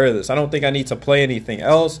to be aware of this. I don't think I need to play anything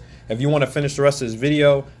else. If you want to finish the rest of this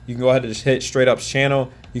video, you can go ahead and just hit Straight Up's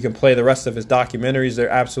channel. You can play the rest of his documentaries. They're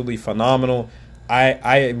absolutely phenomenal.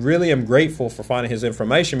 I really am grateful for finding his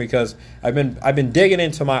information because I've been digging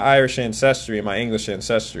into my Irish ancestry and my English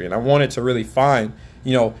ancestry, and I wanted to really find,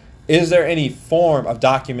 is there any form of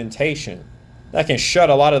documentation that can shut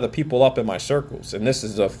a lot of the people up in my circles? And this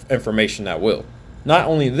is the information that will. Not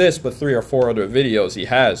only this, but 3 or 4 other videos he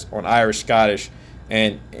has on Irish, Scottish,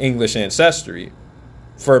 and English ancestry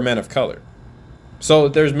for men of color. So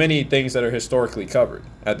there's many things that are historically covered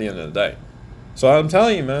at the end of the day. So I'm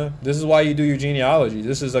telling you, man, this is why you do your genealogy.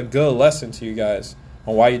 This is a good lesson to you guys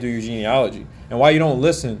on why you do your genealogy and why you don't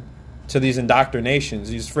listen to these indoctrinations,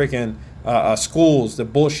 these freaking schools, the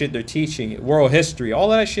bullshit they're teaching, world history. All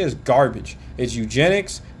that shit is garbage. It's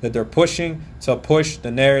eugenics that they're pushing to push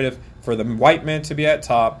the narrative for the white men to be at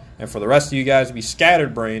top and for the rest of you guys to be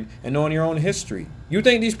scatterbrained and knowing your own history. You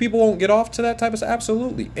think these people won't get off to that type of stuff?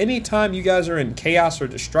 Absolutely. Anytime you guys are in chaos or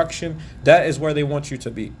destruction, that is where they want you to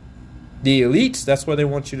be. The elites, that's where they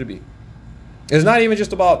want you to be. It's not even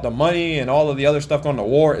just about the money and all of the other stuff going to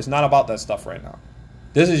war. It's not about that stuff right now.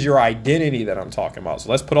 This is your identity that I'm talking about.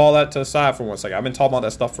 So let's put all that to the side for 1 second. I've been talking about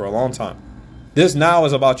that stuff for a long time. This now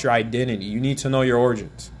is about your identity. You need to know your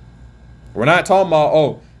origins. We're not talking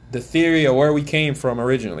about, the theory of where we came from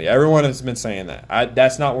originally. Everyone has been saying that.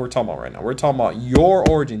 That's not what we're talking about right now. We're talking about your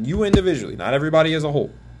origin, you individually, not everybody as a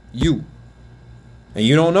whole. You. And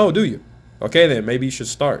you don't know, do you? Okay, then maybe you should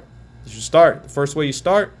start. You should start. The first way you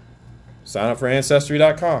start, sign up for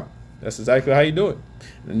Ancestry.com. That's exactly how you do it.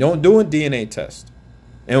 And don't do a DNA test.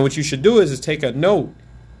 And what you should do is take a note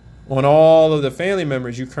on all of the family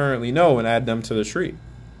members you currently know and add them to the tree.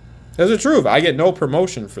 That's the truth. I get no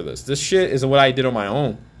promotion for this. This shit is what I did on my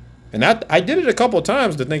own. And I did it a couple of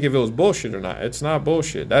times to think if it was bullshit or not. It's not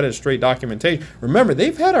bullshit. That is straight documentation. Remember,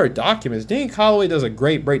 they've had our documents. Dean Holloway does a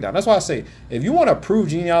great breakdown. That's why I say, if you want to prove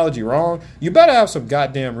genealogy wrong, you better have some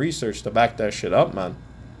goddamn research to back that shit up, man.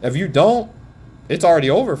 If you don't, it's already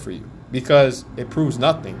over for you because it proves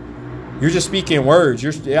nothing. You're just speaking words.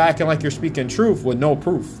 You're acting like you're speaking truth with no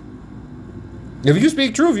proof. If you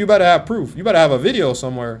speak truth, you better have proof. You better have a video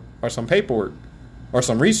somewhere or some paperwork or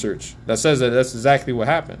some research that says that that's exactly what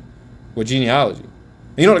happened with genealogy.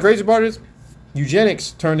 And you know what the crazy part is?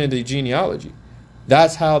 Eugenics turned into genealogy.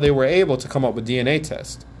 That's how they were able to come up with DNA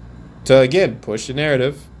tests. To, again, push the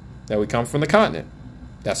narrative that we come from the continent.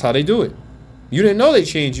 That's how they do it. You didn't know they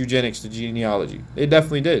changed eugenics to genealogy. They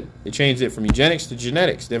definitely did. They changed it from eugenics to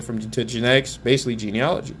genetics. Then to genetics, basically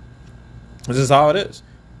genealogy. This is how it is.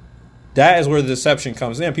 That is where the deception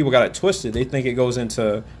comes in. People got it twisted. They think it goes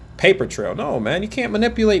into paper trail. No, man, you can't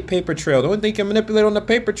manipulate paper trail. The only thing you can manipulate on the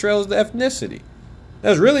paper trail is the ethnicity.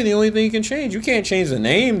 That's really the only thing you can change. You can't change the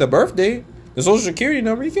name, the birth date, the social security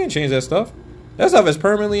number. You can't change that stuff. That stuff is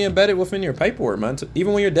permanently embedded within your paperwork, man.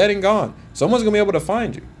 Even when you're dead and gone, someone's going to be able to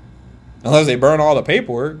find you. Unless they burn all the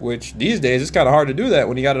paperwork, which these days it's kind of hard to do that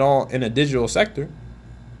when you got it all in a digital sector.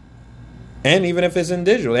 And even if it's in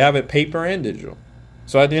digital, they have it paper and digital.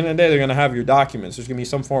 So at the end of the day, they're going to have your documents. There's going to be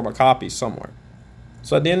some form of copy somewhere.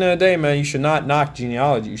 So at the end of the day, man, you should not knock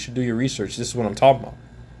genealogy. You should do your research. This is what I'm talking about.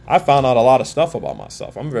 I found out a lot of stuff about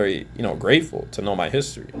myself. I'm very, grateful to know my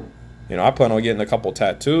history. I plan on getting a couple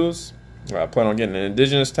tattoos. I plan on getting an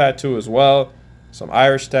indigenous tattoo as well. Some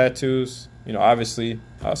Irish tattoos. Obviously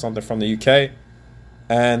something from the UK.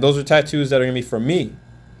 And those are tattoos that are going to be for me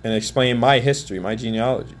and explain my history, my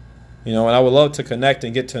genealogy. And I would love to connect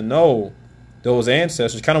and get to know those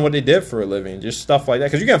ancestors, kind of what they did for a living, just stuff like that.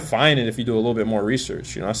 Because you can find it if you do a little bit more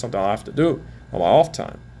research. You know, that's something I'll have to do on my off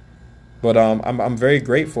time. But I'm very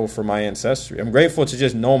grateful for my ancestry. I'm grateful to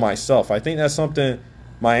just know myself. I think that's something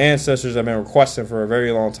my ancestors have been requesting for a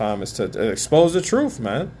very long time, is to expose the truth,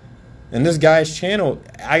 man. And this guy's channel,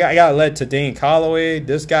 I got led to Dane Calloway,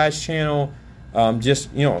 this guy's channel,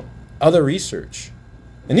 just, you know, other research.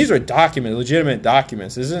 And these are documents, legitimate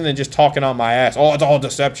documents. This isn't just talking out my ass. Oh, it's all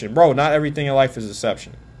deception. Bro, not everything in life is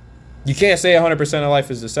deception. You can't say 100% of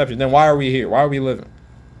life is deception. Then why are we here? Why are we living?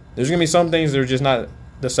 There's going to be some things that are just not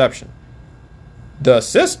deception. The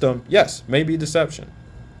system, yes, may be deception.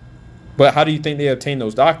 But how do you think they obtained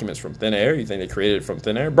those documents? From thin air? You think they created it from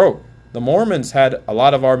thin air? Bro, the Mormons had a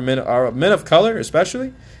lot of our men of color,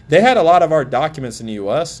 especially. They had a lot of our documents in the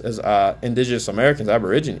U.S. as indigenous Americans,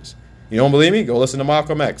 Aborigines. You don't believe me? Go listen to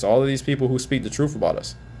Malcolm X. All of these people who speak the truth about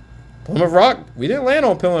us. Plymouth Rock, we didn't land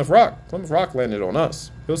on Plymouth Rock. Plymouth Rock landed on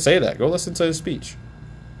us. He'll say that. Go listen to his speech.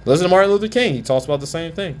 Listen to Martin Luther King. He talks about the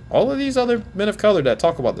same thing. All of these other men of color that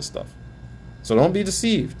talk about this stuff. So don't be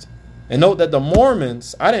deceived. And note that the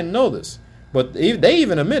Mormons, I didn't know this, but they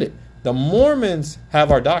even admit it. The Mormons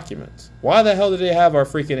have our documents. Why the hell do they have our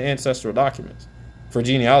freaking ancestral documents for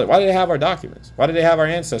genealogy? Why do they have our documents? Why do they have our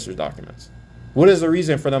ancestors' documents? What is the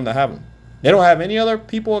reason for them to have them? They don't have any other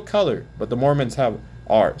people of color, but the Mormons have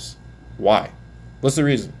ours. Why? What's the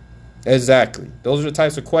reason? Exactly. Those are the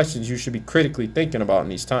types of questions you should be critically thinking about in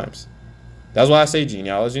these times. That's why I say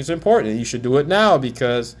genealogy is important. You should do it now,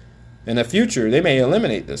 because in the future, they may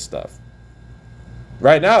eliminate this stuff.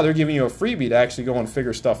 Right now, they're giving you a freebie to actually go and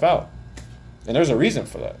figure stuff out. And there's a reason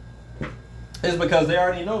for that. It's because they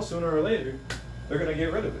already know sooner or later they're going to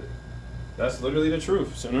get rid of it. That's literally the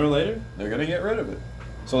truth. Sooner or later, they're going to get rid of it.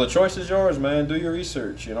 So the choice is yours, man. Do your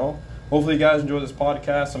research, you know. Hopefully you guys enjoy this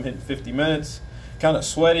podcast. I'm hitting 50 minutes. Kind of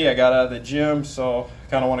sweaty. I got out of the gym, so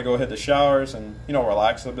kind of want to go hit the showers and, you know,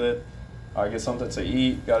 relax a bit. Get something to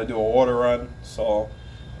eat. Got to do a water run. So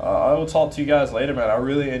I will talk to you guys later, man. I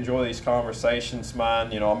really enjoy these conversations,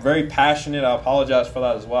 man. You know, I'm very passionate. I apologize for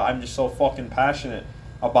that as well. I'm just so fucking passionate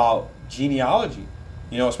about genealogy.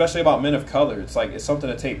 You know, especially about men of color. It's like, it's something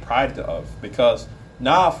to take pride of, because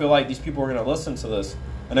now I feel like these people are going to listen to this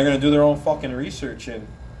and they're going to do their own fucking research, and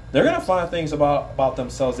they're going to find things about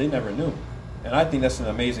themselves they never knew. And I think that's an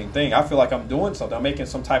amazing thing. I feel like I'm doing something. I'm making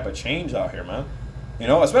some type of change out here, man. You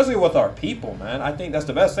know, especially with our people, man. I think that's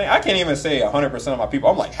the best thing. I can't even say 100% of my people.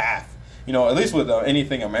 I'm like half. You know, at least with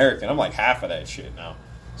anything American, I'm like half of that shit now.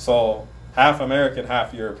 So half American,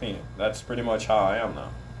 half European. That's pretty much how I am now.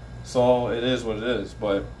 So it is what it is.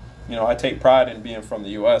 But, you know, I take pride in being from the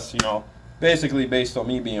U.S., you know, basically based on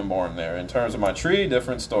me being born there. In terms of my tree,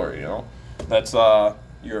 different story, you know. That's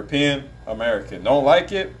European, American. Don't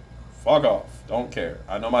like it? Fuck off. Don't care.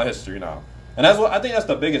 I know my history now. And that's what I think, that's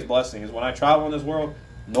the biggest blessing, is when I travel in this world,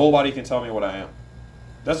 nobody can tell me what I am.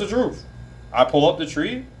 That's the truth. I pull up the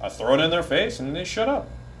tree, I throw it in their face, and they shut up.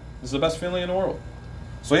 This is the best feeling in the world.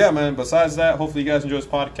 So yeah, man, besides that, hopefully you guys enjoy this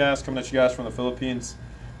podcast, coming at you guys from the Philippines.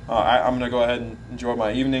 I'm going to go ahead and enjoy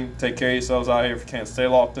my evening. Take care of yourselves out here. If you can't, stay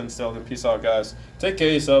locked in. Stay locked in. Peace out, guys. Take care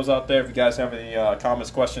of yourselves out there. If you guys have any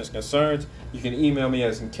comments, questions, concerns, you can email me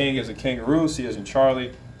as in King, as in Kangaroo, C as in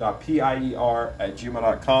Charlie,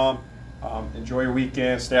 .pier@gmail.com. Enjoy your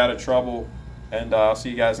weekend. Stay out of trouble. And I'll see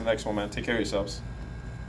you guys in the next one, man. Take care of yourselves.